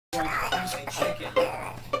And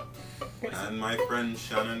my friend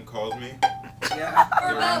Shannon called me. Yeah.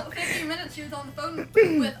 For about 15 minutes, she was on the phone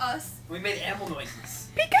with us. We made animal noises.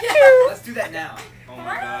 Pikachu! Yeah. Let's do that now. Oh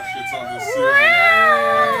my gosh, it's on the ceiling.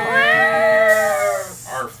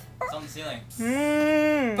 Arf. It's on the ceiling.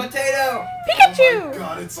 Potato! Pikachu! Oh my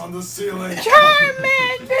god, it's on the ceiling.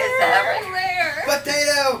 Charmander! It's everywhere.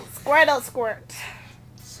 Potato! Squirtle squirt.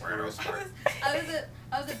 Squirtle squirt.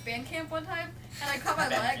 I was at band camp one time, and I caught my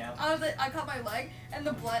leg. I caught my leg, and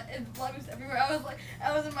the blood was everywhere.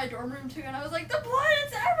 I was in my dorm room too, and I was like, the blood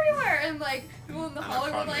is everywhere, and like people in the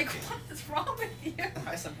hallway were like, what is wrong with you?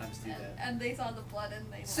 I sometimes do that. And they saw the blood, and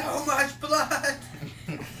they So much blood!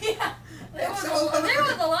 yeah, there was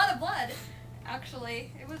a lot of blood.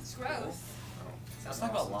 Actually, it was gross. Let's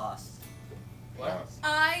talk about Lost. What?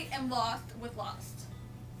 I am lost with Lost.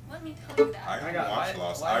 Let me tell you that. I don't watch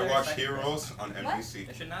Lost. I watch Heroes on NBC.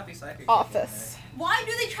 It should not be psychic. Office. Why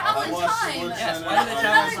do they travel in time? Yes, why do they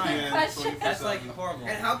travel in time? Question. That's like horrible.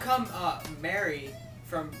 And how come Mary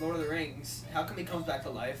from Lord of the Rings, how come he comes back to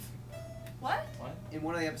life? What? What? In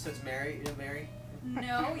one of the episodes, Mary, you know Mary?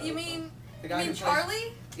 No, you mean The guy who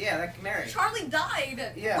Charlie? Yeah, that Mary. Charlie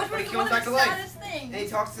died. Yeah, which but was he one comes of back the to life. saddest things. And he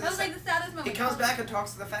talks to That was like the saddest moment. He comes back and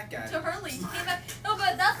talks to the fat guy. To Hurley. He came back. No,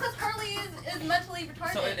 but that's because Hurley is mentally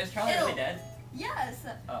retarded. So is Charlie really dead? Yes.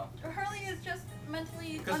 Oh. Hurley is just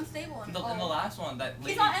mentally unstable. In the last one, that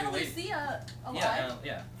lady. He's not Anna Lucia alive.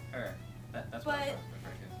 Yeah, her. That's but what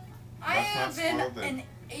I have been an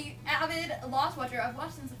avid Lost watcher. I've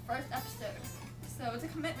watched since the first episode. So it's a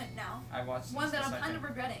commitment now. I watched one that I'm kind of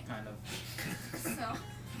regretting. Kind of. So.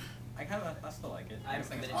 I still like it.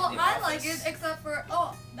 Well, I like it except for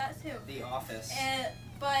that too. The Office.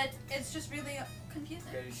 But it's just really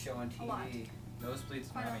confusing. Greatest show on TV.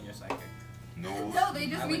 Nosebleeds don't mean you're psychic. No, they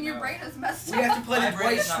just mean your brain is messed up. We have to play the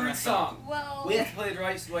Dwight Schrute song. Well. We have to play the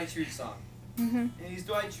Dwight Schrute song. And he's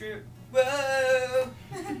Dwight Schrute. Whoa.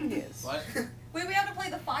 Yes. What? Wait, we have to play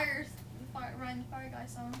the Ryan the Fire Guy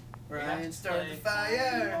song. Ryan started the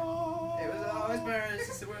fire. It was always burning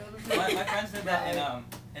since the world was my friends did that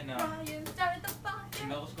in Ryan started the fire. In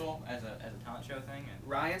middle school as a talent show thing. And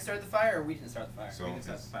Ryan started the fire, or we didn't start the fire? So we didn't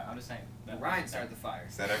start the fire. I'm just saying. Ryan started the fire.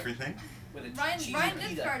 Is that everything? With a Ryan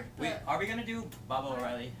did start. Are we gonna do Baba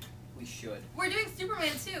O'Reilly? We should. We're doing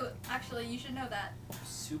Superman too. Actually, you should know that.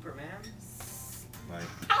 Superman. Like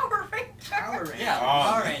Power Rangers. Power Rangers. Yeah,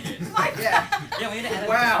 Power Rangers. Yeah. Yeah, we need to edit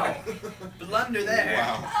Wow. Blunder there.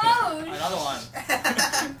 Wow. Oh. Another one.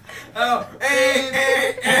 Oh.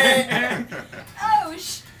 Oh.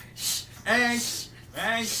 Shh. Hank.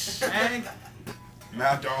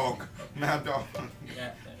 Mad Dog. Mad Dog.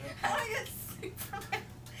 Yeah. How do I get Superman?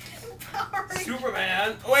 Power Rangers.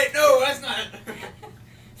 Superman. Oh, wait, no, that's not.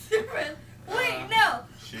 Superman. Wait, no.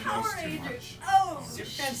 She Power knows too Rangers. much. Oh.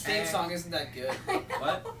 Superman's theme song isn't that good.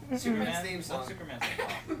 What? Superman's theme song. What's Superman's theme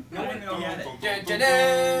song? No one knows it.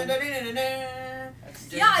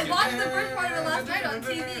 Yeah, I watched the first part of it last night on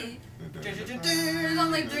TV. It was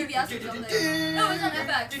on like 3DS or something. No, it was on FX. I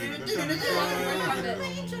watched the first part of it.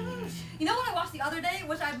 You know what I watched the other day,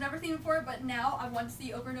 which I've never seen before, but now I want to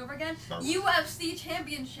see over and over again? UFC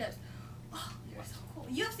Championships. Oh, so cool.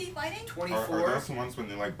 UFC fighting? 24. Are those the ones when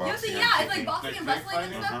they like boxing? UFC, yeah, it's like boxing and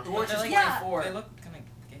wrestling and stuff. The ones just Yeah. 24. They look kind of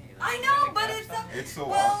gay. I know, but it's so... It's so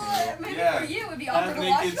well, awesome. maybe for you it would be awkward to watch.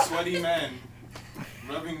 Half-naked, sweaty men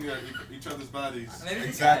rubbing each other's bodies.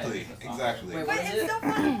 Exactly. Exactly. Wait, But what is it's it? so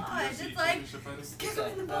fun to watch. It's like, kick him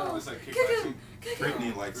in the balls. It's like Kick kickboxing. him. Kick him.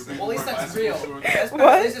 Brittany likes it. Well, at least that's real.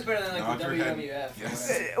 What? This is better than like Nod the your head. WWF.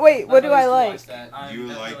 Yes. Wait, what do I like? I'm You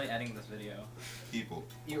definitely like- editing this video. People.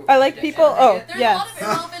 I like people. Oh, There's yeah. a lot of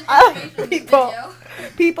irrelevant I like information in this people. video.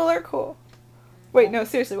 People are cool. Wait, no,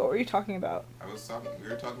 seriously, what were you talking about? We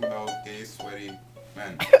were talking about gay, sweaty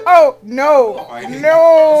men. Oh, no! Fighting.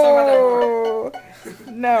 No!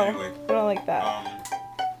 No, Anyway, I don't like that.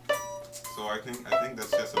 So I think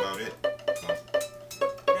that's just about it. So.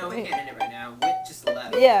 No, we can't end it right now. Wit just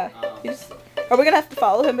left. Yeah. Are we gonna have to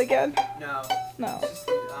follow him again? No. No. Just,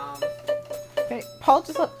 Okay, Paul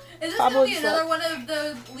just let Is this Pablo going to be just another let. one of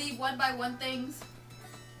those leave one by one things?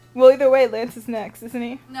 Well, either way, Lance is next, isn't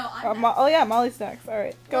he? No, I'm Oh, oh yeah, Molly's next.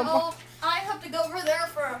 Alright, go. Well, I have to go over there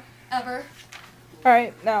forever.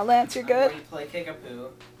 Alright, now Lance, you're good? I'm going to play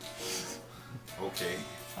Kickapoo. Okay.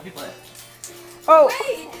 How do you play it? Oh!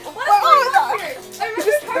 Wait! What Oh, is going on here? I You missed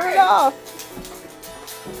just the threw it card. off!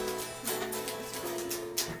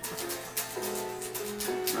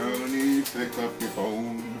 Melanie, pick up your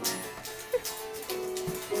phone.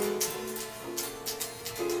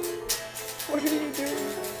 What are you doing?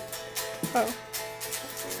 Oh.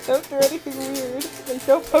 Don't do anything weird. Like,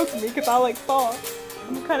 don't poke me, because I'll, like, fall.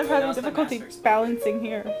 I'm kind of having difficulty balancing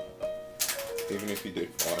here. Even if you did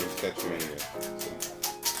fall, I would catch you anyway. So.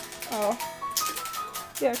 Oh.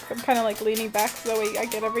 Yeah, 'cause I'm kind of like leaning back so that way I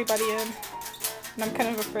get everybody in. And I'm kind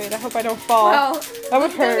of afraid. I hope I don't fall. Wow. That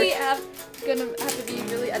would hurt. Gonna have to be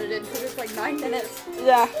really edited because it's like 9 minutes.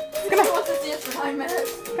 Yeah. It's gonna want to see us for 9 minutes.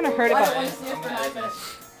 It's gonna hurt I if don't I... want to see us for 9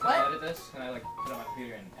 minutes. Can I What? edit this? Can I like put it on my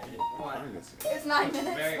computer and edit it? Why? It's 9 Very,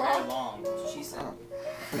 minutes very long. long. She said.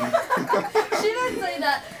 She didn't say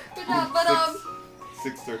that. Good job, but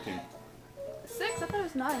 6:13. 6? I thought it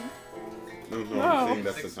was 9. No, No. I'm saying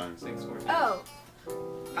that's the time. 6:14. Oh.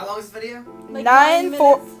 How long is the video? Like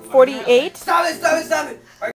 9:48. Stop it! Stop it! Stop it!